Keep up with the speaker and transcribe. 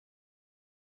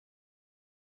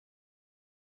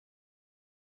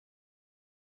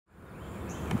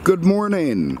Good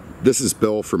morning. This is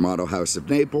Bill from Autohaus of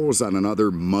Naples on another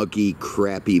muggy,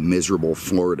 crappy, miserable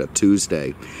Florida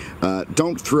Tuesday.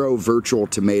 Don't throw virtual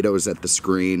tomatoes at the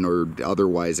screen or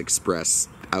otherwise express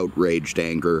outraged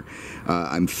anger.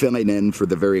 I'm filling in for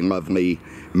the very lovely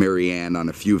MaryAnn on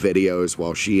a few videos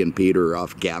while she and Peter are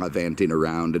off gallivanting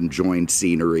around enjoying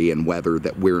scenery and weather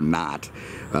that we're not.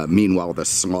 Meanwhile, the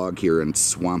slog here in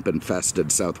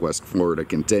swamp-infested southwest Florida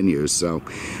continues. So,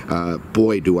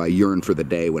 boy, do I yearn for the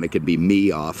day when it could be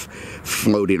me off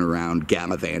floating around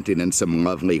gallivanting in some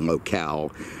lovely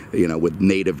locale, you know, with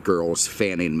native girls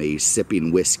fanning me,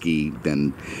 sipping whiskey,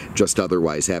 and just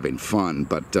otherwise having fun.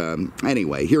 But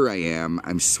anyway, here I am.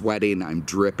 I'm sweating. I'm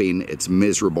dripping. It's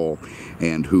miserable.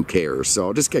 And who cares? So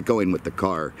I'll just get going with the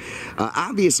car.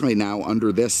 Obviously now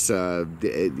under this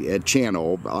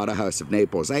channel, Autohaus of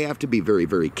Naples, I have to be very,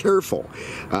 very careful.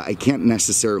 I can't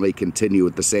necessarily continue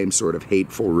with the same sort of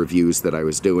hateful reviews that I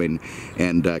was doing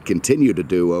and continue to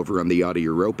do over on the Auto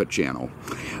Europa channel.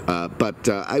 But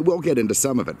I will get into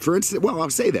some of it. For instance, well,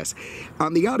 I'll say this.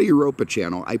 On the Auto Europa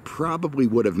channel, I probably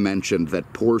would have mentioned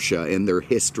that Porsche in their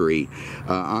history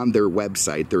on their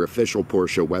website, their official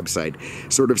Porsche website,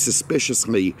 sort of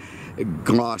suspiciously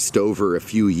glossed over a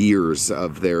few years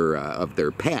of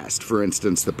their past. For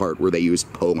instance, the part where they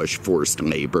used Polish forced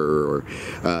labor,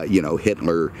 or you know,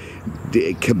 Hitler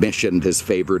commissioned his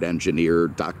favorite engineer,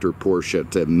 Dr. Porsche,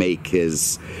 to make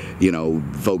his, you know,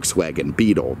 Volkswagen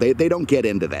Beetle. They don't get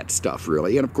into that stuff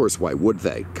really, and of course, why would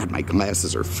they? God, my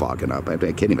glasses are fogging up. I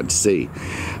can't even see.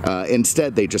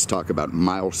 Instead, they just talk about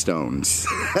milestones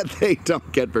that they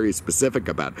don't get very specific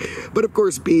about. But of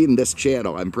course, being this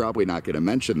channel, I'm probably not going to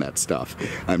mention that stuff.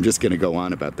 I'm just going to go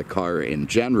on about the car in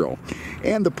general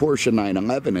and the Porsche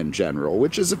 911 in general,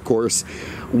 which is of course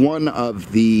one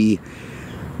of the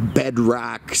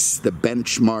bedrocks, the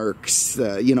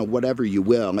benchmarks, you know, whatever you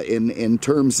will, in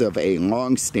terms of a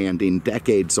long-standing,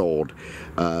 decades-old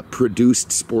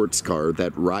produced sports car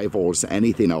that rivals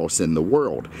anything else in the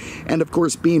world. And of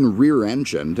course, being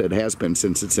rear-engined, it has been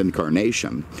since its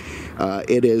incarnation,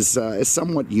 it is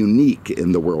somewhat unique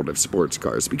in the world of sports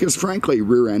cars because, frankly,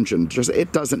 rear-engined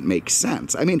it doesn't make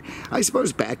sense. I mean, I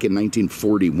suppose back in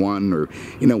 1941 or,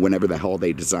 you know, whenever the hell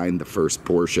they designed the first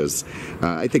Porsches,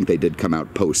 I think they did come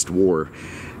out post-war.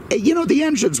 You know, the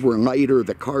engines were lighter,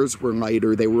 the cars were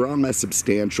lighter, they were all less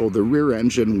substantial, the rear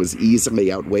engine was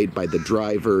easily outweighed by the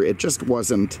driver. It just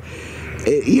wasn't,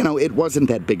 you know, it wasn't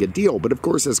that big a deal. But of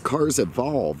course, as cars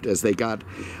evolved, as they got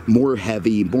more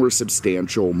heavy, more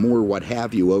substantial, more what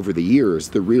have you over the years,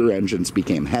 the rear engines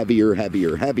became heavier,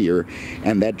 heavier, heavier,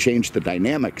 and that changed the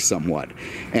dynamics somewhat.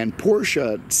 And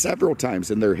Porsche, several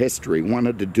times in their history,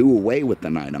 wanted to do away with the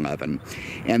 911.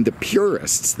 And the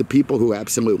purists, the people who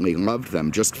absolutely loved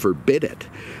them, just forbid it.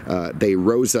 They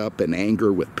rose up in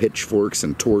anger with pitchforks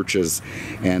and torches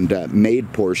and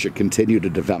made Porsche continue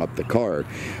to develop the car.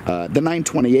 The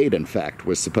 928, in fact,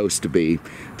 was supposed to be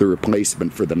the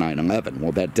replacement for the 911.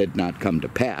 Well, that did not come to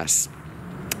pass.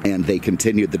 And they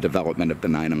continued the development of the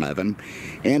 911,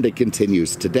 and it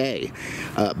continues today.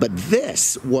 But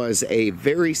this was a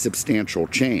very substantial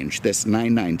change, this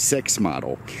 996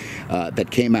 model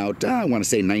that came out, I want to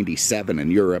say 97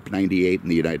 in Europe, 98 in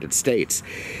the United States.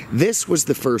 This was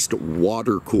the first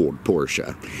water-cooled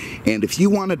Porsche. And if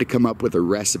you wanted to come up with a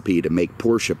recipe to make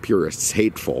Porsche purists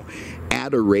hateful,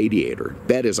 add a radiator.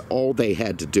 That is all they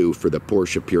had to do for the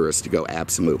Porsche purists to go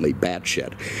absolutely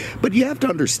batshit. But you have to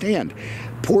understand,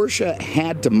 Porsche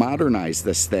had to modernize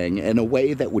this thing in a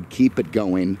way that would keep it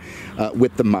going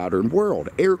with the modern world.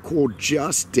 Air-cooled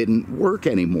just didn't work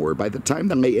anymore. By the time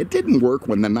it didn't work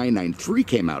when the 993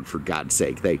 came out, for God's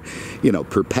sake. They, you know,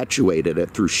 perpetuated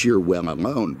it through sheer will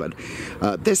alone. But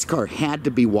this car had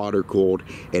to be water-cooled.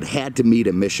 It had to meet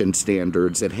emission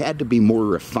standards. It had to be more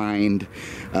refined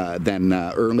than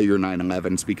earlier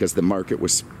 911s because the market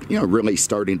was, you know, really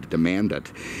starting to demand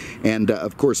it. And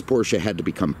of course, Porsche had to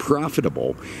become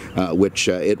profitable, which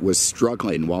it was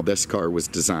struggling while this car was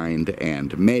designed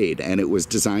and made. And it was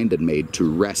designed and made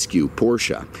to rescue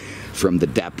Porsche from the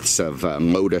depths of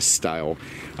Lotus-style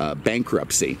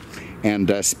bankruptcy.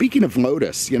 And speaking of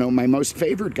Lotus, you know, my most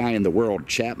favorite guy in the world,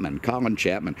 Colin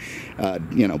Chapman,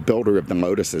 you know, builder of the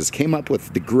Lotuses, came up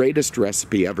with the greatest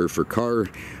recipe ever for car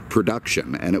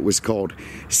production, and it was called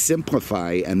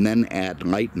simplify and then add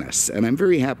lightness. And I'm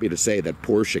very happy to say that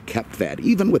Porsche kept that,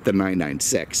 even with the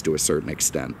 996 to a certain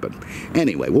extent. But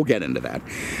anyway, we'll get into that.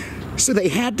 So they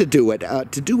had to do it.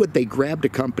 To do it, they grabbed a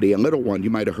company, a little one you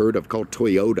might have heard of, called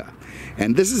Toyota.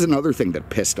 And this is another thing that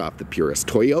pissed off the purists.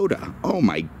 Toyota, oh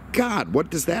my God, what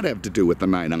does that have to do with the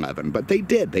 911? But they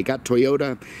did. They got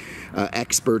Toyota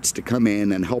experts to come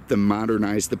in and help them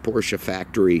modernize the Porsche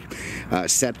factory,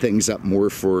 set things up more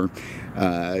for,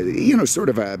 you know, sort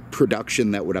of a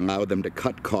production that would allow them to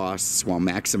cut costs while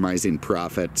maximizing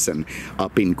profits and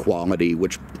upping quality,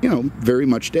 which, you know, very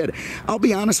much did. I'll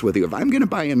be honest with you, if I'm going to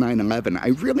buy a 911, I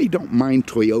really don't mind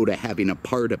Toyota having a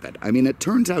part of it. I mean, it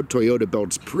turns out Toyota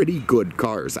builds pretty good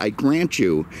cars. I grant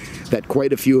you that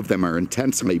quite a few of them are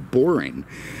intensely boring,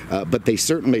 but they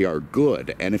certainly are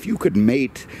good. And if you could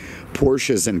mate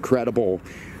Porsche's incredible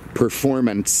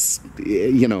performance,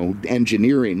 you know,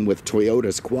 engineering with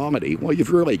Toyota's quality, well,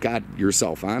 you've really got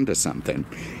yourself onto something.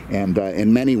 And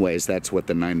in many ways, that's what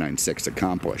the 996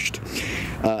 accomplished.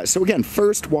 So again,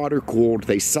 first water-cooled,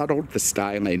 they settled the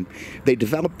styling. They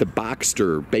developed the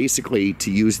Boxster basically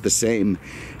to use the same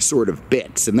sort of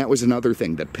bits. And that was another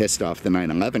thing that pissed off the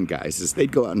 911 guys, is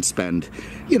they'd go out and spend,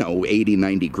 you know, 80,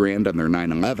 90 grand on their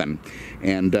 911.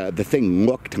 And the thing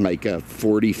looked like a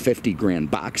 40, 50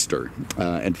 grand Boxster.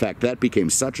 In fact, that became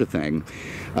such a thing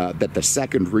that the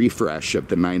second refresh of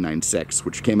the 996,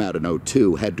 which came out in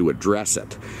 '02, had to address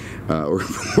it. Or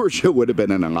Porsche would have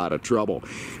been in a lot of trouble.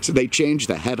 So they changed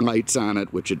the headlights on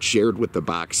it, which it shared with the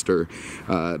Boxster.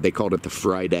 They called it the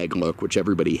fried egg look, which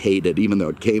everybody hated, even though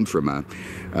it came from a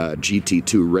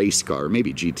GT2 race car,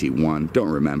 maybe GT1, don't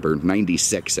remember,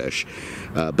 96-ish.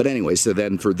 But anyway, so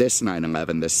then for this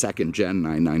 911, the second gen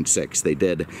 996, they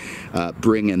did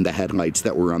bring in the headlights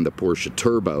that were on the Porsche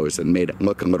turbos and made it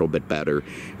look a little bit better,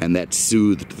 and that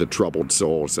soothed the troubled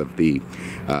souls of the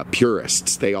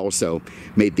purists. They also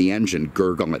made the engine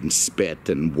gurgle and spit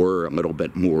and whir a little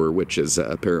bit more, which is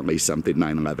apparently something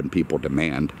 911 people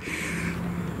demand.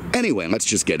 Anyway, let's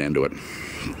just get into it.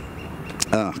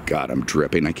 Oh, God, I'm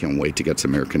dripping. I can't wait to get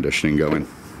some air conditioning going.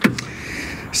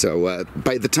 So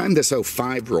by the time this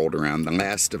 '05 rolled around, the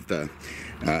last of the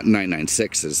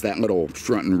 996s, that little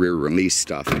front and rear release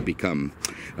stuff had become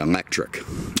electric,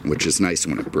 which is nice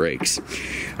when it breaks.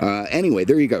 Anyway,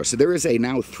 there you go. So there is a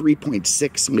now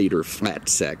 3.6 liter flat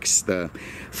six. The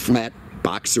flat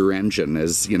Boxer engine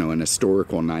is, you know, an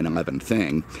historical 911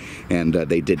 thing, and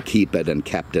they did keep it and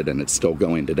kept it, and it's still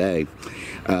going today.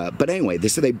 But anyway,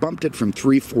 so they bumped it from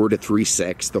 3.4 to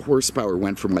 3.6. The horsepower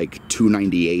went from like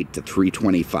 298 to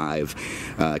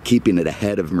 325, keeping it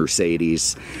ahead of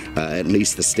Mercedes, at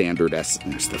least the standard S.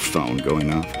 There's the phone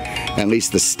going off. At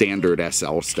least the standard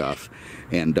SL stuff,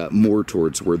 and more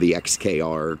towards where the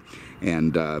XKR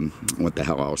and what the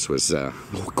hell else was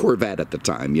Corvette at the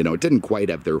time. You know, it didn't quite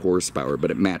have their horsepower, but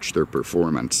it matched their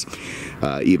performance,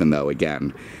 even though,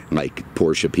 again, like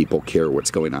Porsche people care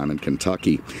what's going on in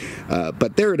Kentucky.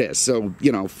 But there it is. So,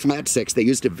 you know, flat six, they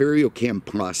used a VarioCam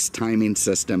Plus timing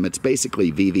system. It's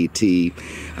basically VVT,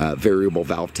 variable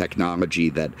valve technology,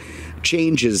 that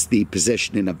changes the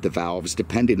positioning of the valves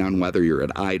depending on whether you're at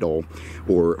idle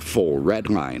or full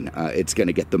redline. It's going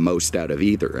to get the most out of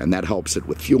either, and that helps it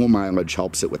with fuel mileage,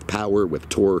 helps it with power, with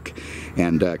torque,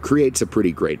 and creates a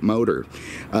pretty great motor.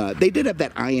 They did have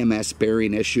that IMS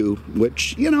bearing issue,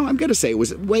 which, you know, I'm going to say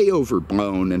was way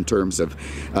overblown in terms of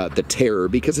the terror,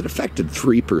 because it affected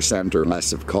 3% or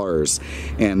less of cars,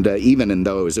 and even in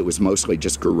those, it was mostly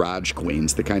just garage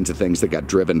queens, the kinds of things that got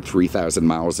driven 3,000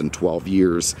 miles in 12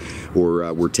 years,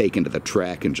 or were taken to the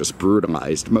track and just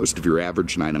brutalized. Most of your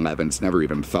average 911s never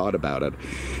even thought about it.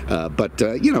 But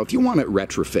you know, if you want it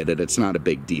retrofitted, it's not a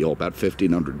big deal, about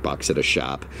 $1,500 at a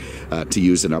shop to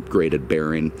use an upgraded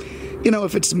bearing. You know,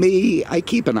 if it's me, I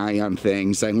keep an eye on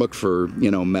things. I look for, you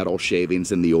know, metal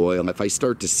shavings in the oil. If I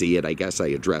start to see it, I guess I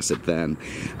address it then.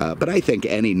 But I think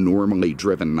any normally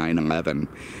driven 911,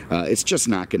 it's just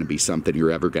not going to be something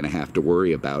you're ever going to have to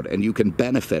worry about. And you can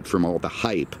benefit from all the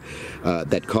hype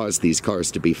that caused these cars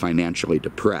to be financially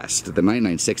depressed. The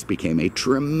 996 became a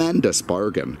tremendous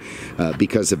bargain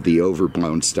because of the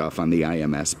overblown stuff on the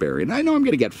IMS bearing. I know I'm going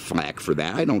to get flack for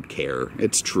that. I don't care.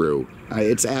 It's true.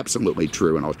 It's absolutely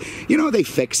true. And you know, they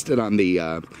fixed it on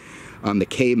the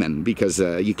Cayman, because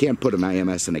you can't put an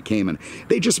IMS in a Cayman.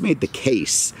 They just made the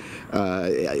case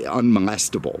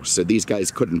unmolestable, so these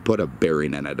guys couldn't put a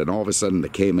bearing in it, and all of a sudden the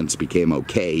Caymans became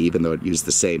okay, even though it used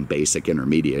the same basic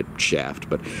intermediate shaft.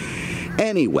 But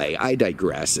anyway, I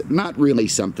digress. Not really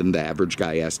something the average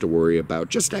guy has to worry about.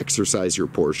 Just exercise your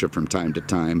Porsche from time to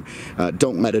time.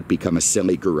 Don't let it become a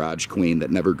silly garage queen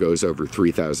that never goes over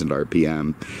 3,000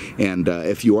 RPM. And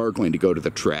if you are going to go to the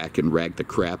track and rag the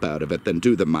crap out of it, then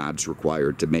do the mods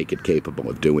required to make it capable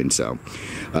of doing so.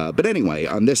 But anyway,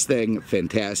 on this thing,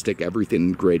 fantastic. Everything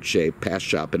in great shape. Past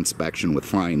shop inspection with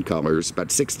flying colors.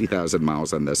 About 60,000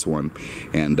 miles on this one,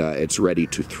 and it's ready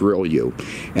to thrill you.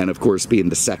 And of course, being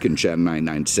the second gen Gen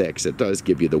 996, it does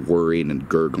give you the whirring and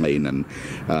gurgling and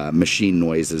machine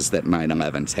noises that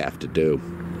 911s have to do,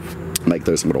 like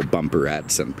those little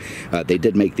bumperettes. And they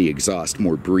did make the exhaust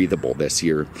more breathable this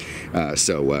year,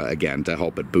 so again, to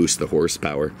help it boost the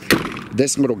horsepower.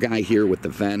 This little guy here with the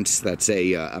vents, that's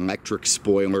a electric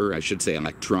spoiler, I should say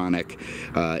electronic.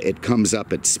 It comes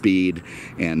up at speed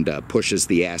and pushes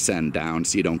the ass end down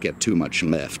so you don't get too much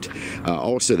lift.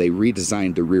 Also, they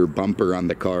redesigned the rear bumper on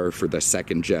the car for the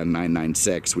second gen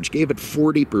 996, which gave it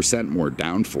 40% more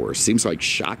downforce. Seems like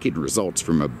shocking results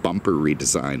from a bumper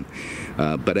redesign.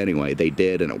 But anyway, they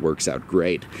did, and it works out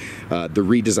great. The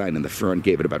redesign in the front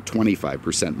gave it about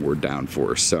 25% more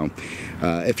downforce. So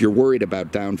if you're worried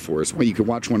about downforce, well, you can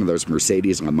watch one of those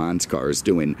Mercedes Le Mans cars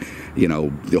doing, you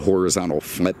know, the horizontal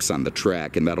flips on the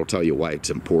track, and that'll tell you why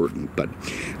it's important. But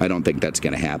I don't think that's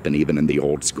going to happen even in the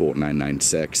old school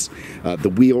 996. The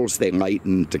wheels, they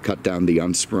lightened to cut down the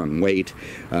unsprung weight.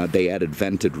 They added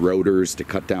vented rotors to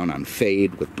cut down on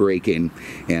fade with braking.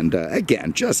 And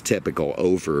again, just typical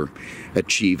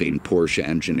overachieving Porsche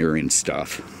engineering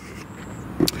stuff.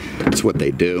 That's what they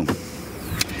do.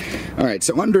 All right,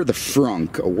 so under the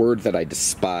frunk, a word that I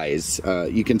despise,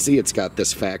 you can see it's got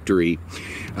this factory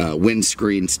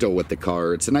windscreen still with the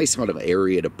car. It's a nice sort of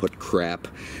area to put crap.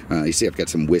 You see I've got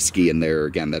some whiskey in there.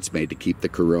 Again, that's made to keep the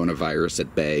coronavirus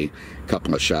at bay. A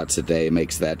couple of shots a day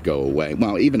makes that go away.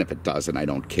 Well, even if it doesn't, I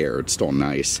don't care. It's still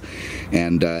nice.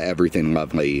 And everything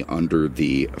lovely under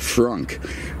the frunk.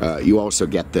 You also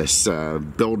get this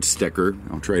build sticker.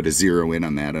 I'll try to zero in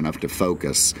on that enough to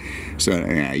focus. So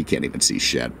you can't even see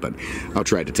shit, but I'll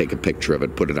try to take a picture of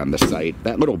it, put it on the site.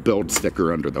 That little build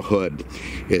sticker under the hood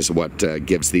is what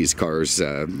gives these cars,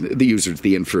 the users,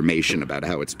 the information about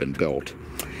how it's been built,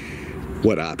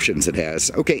 what options it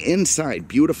has. Okay, inside,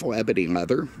 beautiful ebony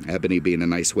leather, ebony being a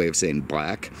nice way of saying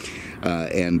black,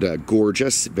 and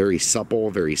gorgeous, very supple,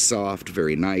 very soft,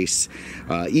 very nice,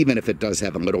 even if it does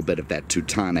have a little bit of that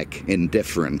Teutonic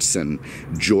indifference and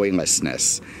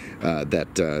joylessness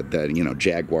that you know,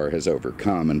 Jaguar has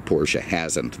overcome and Porsche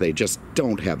hasn't. They just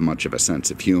don't have much of a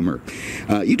sense of humor.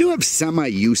 You do have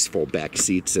semi-useful back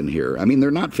seats in here. I mean,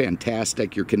 they're not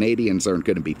fantastic. Your Canadians aren't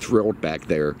going to be thrilled back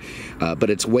there,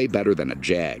 but it's way better than a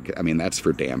Jag. I mean, that's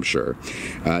for damn sure.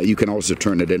 You can also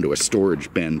turn it into a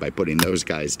storage bin by putting those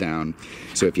guys down.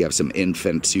 So if you have some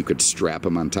infants, you could strap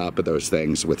them on top of those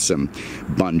things with some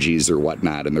bungees or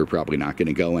whatnot, and they're probably not going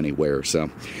to go anywhere.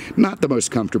 So not the most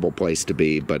comfortable place to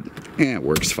be, but it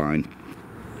works fine.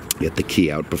 Get the key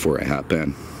out before I hop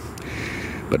in.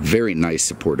 But very nice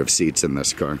supportive seats in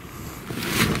this car.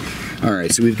 All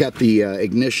right, so we've got the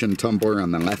ignition tumbler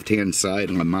on the left-hand side,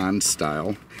 Le Mans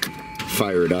style.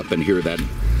 Fire it up and hear that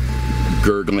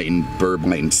gurgling,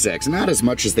 burbling 6. Not as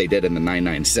much as they did in the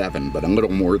 997, but a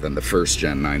little more than the first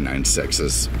gen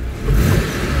 996s.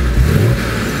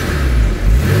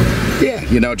 Yeah,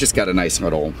 you know, just got a nice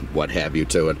little what have you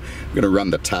to it. I'm going to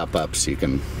run the top up so you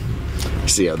can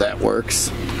see how that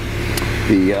works.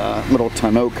 The little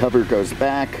tonneau cover goes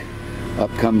back. Up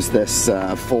comes this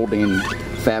folding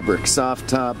fabric soft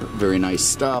top. Very nice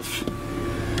stuff.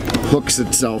 Hooks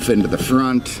itself into the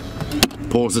front.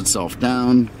 Pulls itself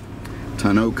down.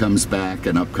 Tonneau comes back,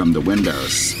 and up come the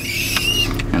windows.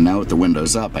 And now with the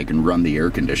windows up, I can run the air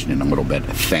conditioning a little bit.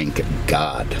 Thank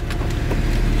God.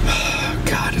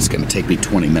 God, it's going to take me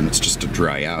 20 minutes just to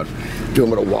dry out. Do a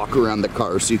little walk around the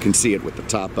car so you can see it with the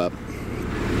top up.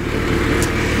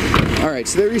 All right,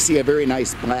 so there you see a very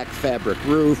nice black fabric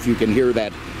roof. You can hear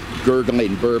that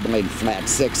gurgling, burbling flat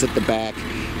 6 at the back.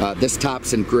 This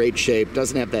top's in great shape.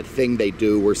 Doesn't have that thing they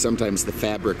do where sometimes the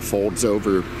fabric folds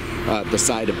over the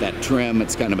side of that trim.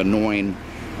 It's kind of annoying.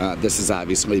 This has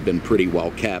obviously been pretty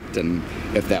well kept, and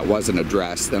if that wasn't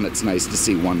addressed, then it's nice to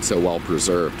see one so well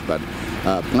preserved. But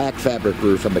black fabric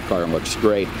roof on the car looks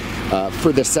great.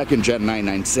 For the second gen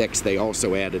 996, they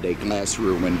also added a glass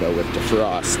rear window with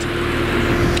defrost.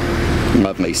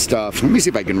 Lovely stuff. Let me see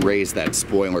if I can raise that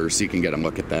spoiler so you can get a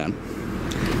look at that.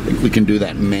 I think we can do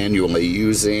that manually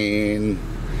using...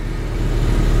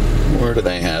 Where do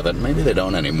they have it? Maybe they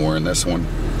don't anymore in this one.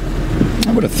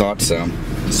 I would have thought so.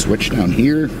 Switch down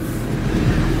here.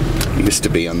 It used to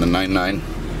be on the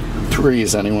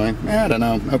 993s anyway. I don't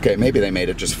know. Okay, maybe they made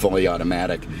it just fully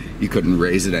automatic. You couldn't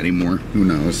raise it anymore. Who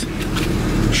knows?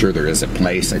 I'm sure there is a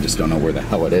place. I just don't know where the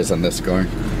hell it is on this car.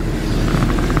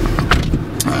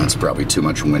 It's probably too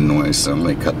much wind noise, so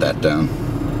let me cut that down.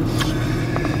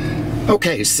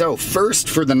 Okay, so first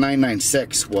for the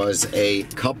 996 was a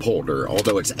cup holder,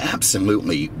 although it's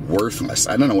absolutely worthless.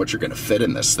 I don't know what you're going to fit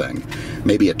in this thing.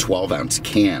 Maybe a 12-ounce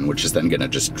can, which is then going to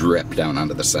just drip down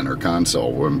onto the center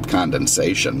console with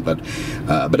condensation. But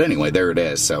anyway, there it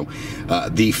is. So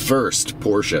the first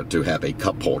Porsche to have a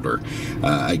cup holder.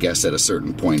 I guess at a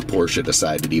certain point, Porsche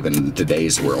decided even in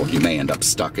today's world, you may end up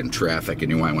stuck in traffic and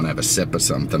you might want to have a sip of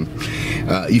something.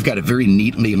 You've got a very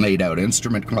neatly laid out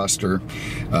instrument cluster.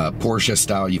 Porsche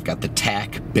style, you've got the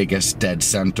tack, biggest, dead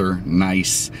center,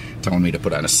 nice. Telling me to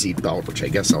put on a seatbelt, which I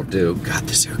guess I'll do. God,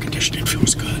 this air conditioning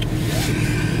feels good.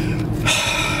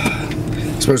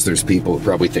 I suppose there's people who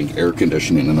probably think air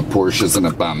conditioning in a Porsche is an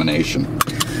abomination.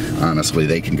 Honestly,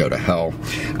 they can go to hell.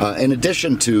 In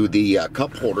addition to the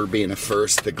cup holder being a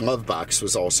first, the glove box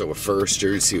was also a first.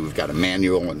 You see we've got a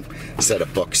manual and a set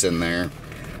of books in there.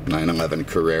 911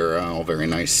 Carrera, all very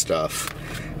nice stuff.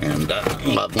 And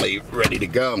lovely, ready to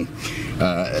go.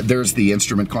 There's the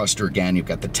instrument cluster again. You've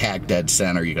got the tag dead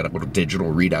center. You got a little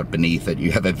digital readout beneath it.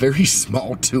 You have a very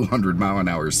small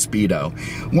 200-mile-an-hour speedo.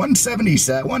 170,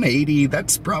 180.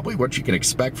 That's probably what you can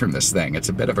expect from this thing. It's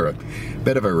a bit of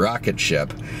a rocket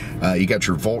ship. You got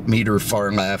your voltmeter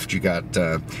far left. You got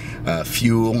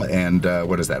fuel and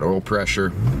what is that? Oil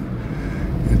pressure.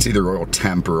 It's either oil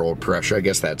temp or oil pressure. I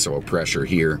guess that's oil pressure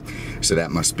here. So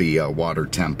that must be water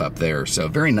temp up there. So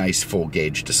very nice full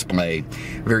gauge display.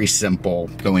 Very simple.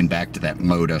 Going back to that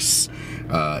Lotus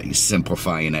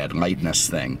simplify and add lightness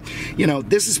thing. You know,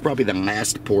 this is probably the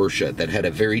last Porsche that had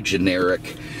a very generic,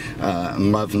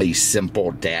 lovely,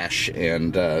 simple dash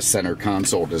and center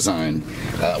console design,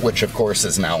 which of course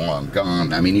is now long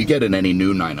gone. I mean, you get in any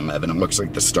new 911, it looks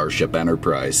like the Starship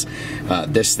Enterprise.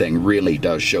 This thing really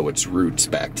does show its roots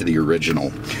back to the original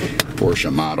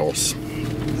Porsche models.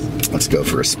 Let's go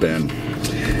for a spin.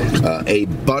 A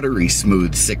buttery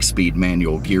smooth 6-speed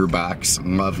manual gearbox,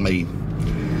 lovely.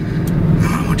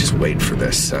 We'll just wait for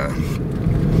this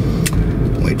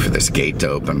gate to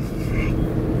open.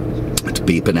 It's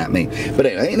beeping at me. But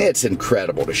anyway, it's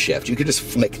incredible to shift. You can just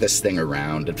flick this thing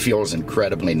around. It feels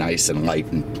incredibly nice and light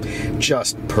and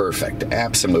just perfect.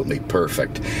 Absolutely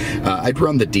perfect. I'd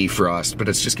run the defrost, but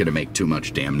it's just going to make too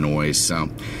much damn noise. So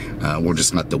we'll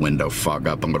just let the window fog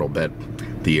up a little bit.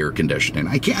 The air conditioning.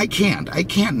 I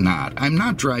can't not. I'm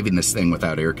not driving this thing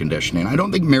without air conditioning. I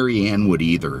don't think MaryAnn would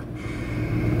either.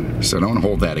 So don't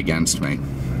hold that against me.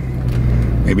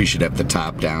 Maybe you should have the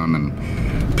top down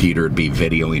and Peter would be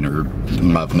videoing her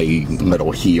lovely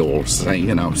little heels.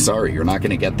 You know, sorry, you're not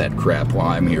going to get that crap while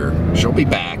I'm here. She'll be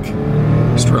back.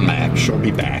 Just relax, she'll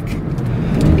be back.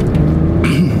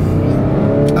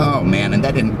 Oh man, and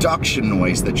that induction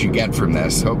noise that you get from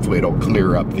this, hopefully it'll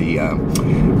clear up the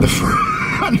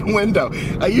front window.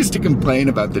 I used to complain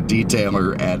about the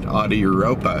detailer at Auto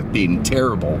Europa being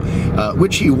terrible,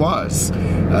 which he was,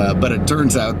 but it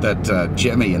turns out that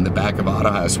Jimmy in the back of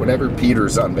Autohaus, whenever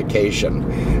Peter's on vacation,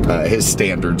 his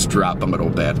standards drop a little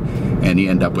bit, and you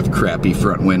end up with crappy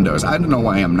front windows. I don't know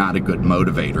why I'm not a good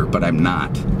motivator, but I'm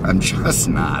not. I'm just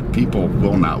not. People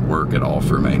will not work at all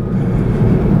for me.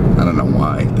 I don't know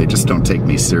why. They just don't take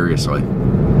me seriously.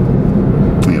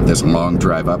 We have this long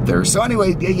drive up there. So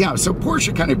anyway, yeah, so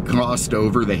Porsche kind of glossed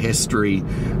over the history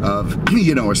of,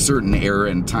 you know, a certain era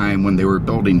in time when they were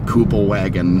building Kubel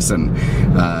wagons and,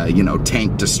 you know,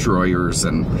 tank destroyers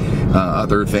and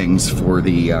other things for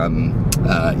the,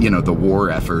 you know, the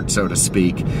war effort, so to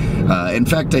speak. In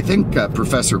fact, I think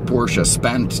Professor Porsche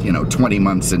spent, you know, 20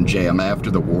 months in jail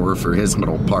after the war for his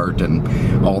little part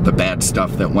and all the bad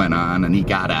stuff that went on, and he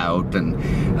got out, and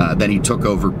then he took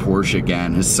over Porsche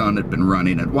again. His son had been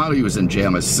running it. While he was in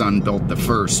jail, his son built the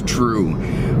first true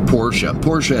Porsche.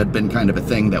 Porsche had been kind of a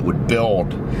thing that would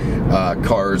build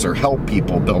cars or help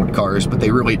people build cars, but they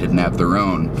really didn't have their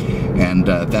own. And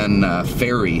then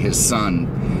Ferry, his son,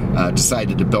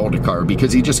 decided to build a car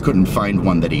because he just couldn't find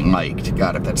one that he liked.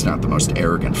 God, if that's not the most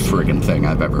arrogant friggin' thing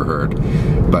I've ever heard.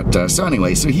 But so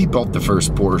anyway, so he built the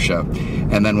first Porsche,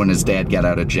 and then when his dad got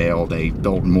out of jail, they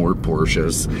built more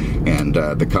Porsches, and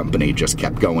the company just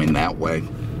kept going that way.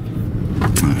 All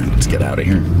right, let's get out of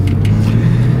here.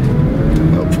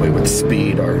 Hopefully with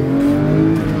speed or...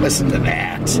 Listen to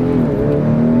that.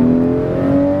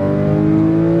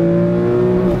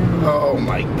 Oh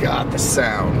my God, the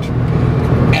sound.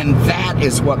 And that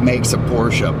is what makes a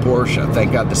Porsche a Porsche.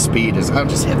 Thank God the speed is... I'll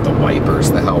just hit the wipers.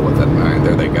 The hell with it. All right,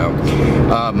 there they go.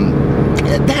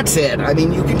 That's it. I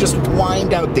mean, you can just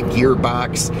wind out the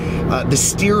gearbox. The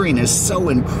steering is so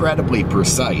incredibly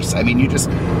precise. I mean, you just...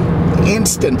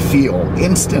 instant feel,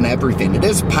 instant everything. It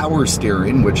is power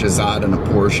steering, which is odd in a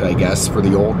Porsche, I guess, for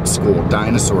the old school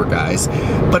dinosaur guys,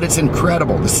 but it's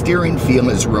incredible. The steering feel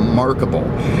is remarkable.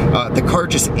 The car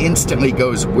just instantly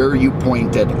goes where you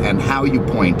point it and how you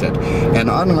point it. And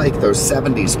unlike those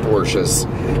 70s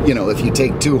Porsches, you know, if you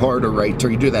take too hard a right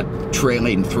turn, you do that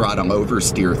trailing throttle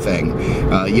oversteer thing,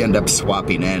 you end up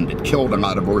swapping end. It killed a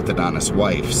lot of orthodontist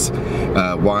wives.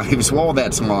 Well,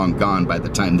 that's long gone by the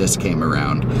time this came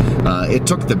around. It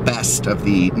took the best of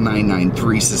the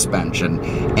 993 suspension,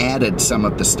 added some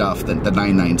of the stuff that the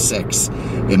 996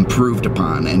 improved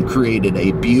upon, and created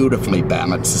a beautifully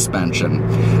balanced suspension.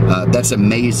 That's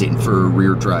amazing for a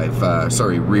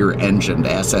rear-engined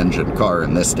S-engine car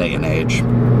in this day and age.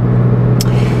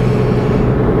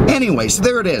 Anyway, so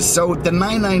there it is. So the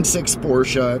 996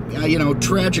 Porsche, you know,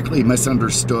 tragically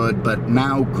misunderstood, but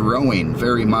now growing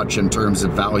very much in terms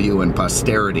of value and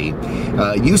posterity.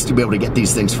 Used to be able to get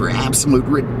these things for absolute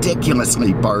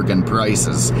ridiculously bargain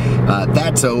prices.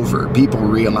 That's over. People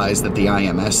realized that the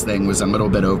IMS thing was a little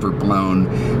bit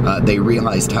overblown. They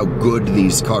realized how good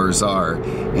these cars are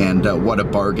and what a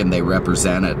bargain they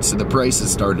represented. So the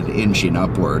prices started inching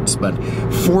upwards. But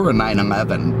for a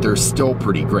 911, they're still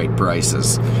pretty great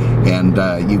prices. And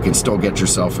you can still get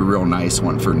yourself a real nice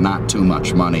one for not too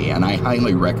much money, and I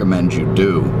highly recommend you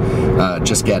do.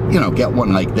 Just get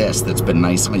one like this that's been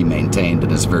nicely maintained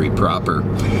and is very proper,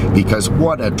 because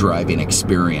what a driving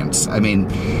experience. I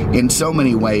mean, in so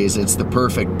many ways, it's the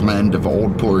perfect blend of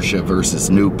old Porsche versus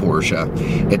new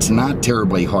Porsche. It's not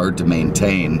terribly hard to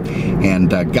maintain,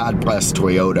 and God bless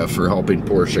Toyota for helping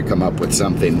Porsche come up with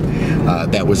something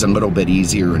that was a little bit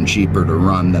easier and cheaper to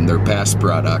run than their past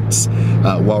products,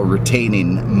 while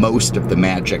retaining most of the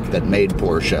magic that made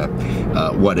Porsche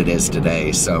what it is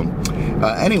today. So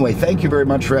anyway, thank you very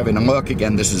much for having a look.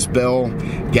 Again, this is Bill,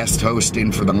 guest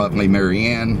hosting for the lovely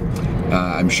MaryAnn.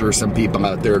 I'm sure some people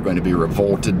out there are going to be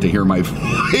revolted to hear my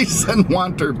voice and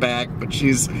want her back, but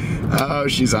she's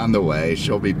on the way.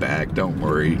 She'll be back. Don't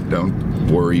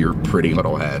worry your pretty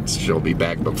little heads. She'll be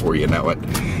back before you know it.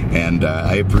 And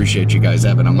I appreciate you guys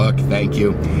having a look. Thank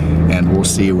you, and we'll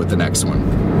see you with the next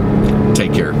one.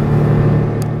 Take care.